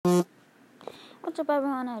What's up,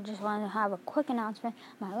 everyone? I just wanted to have a quick announcement.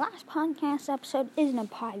 My last podcast episode isn't a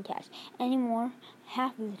podcast anymore.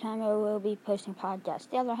 Half of the time I will be posting podcasts.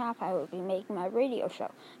 The other half I will be making my radio show.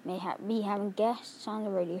 Be having guests on the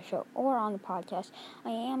radio show or on the podcast. I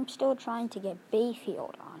am still trying to get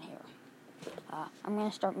Bayfield on here. I'm going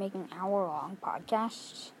to start making hour-long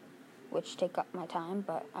podcasts, which take up my time,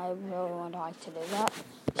 but I really would like to do that.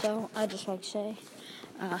 So I just like to say,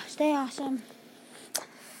 stay awesome.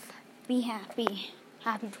 Be happy.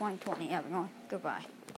 Happy 2020, everyone. Goodbye.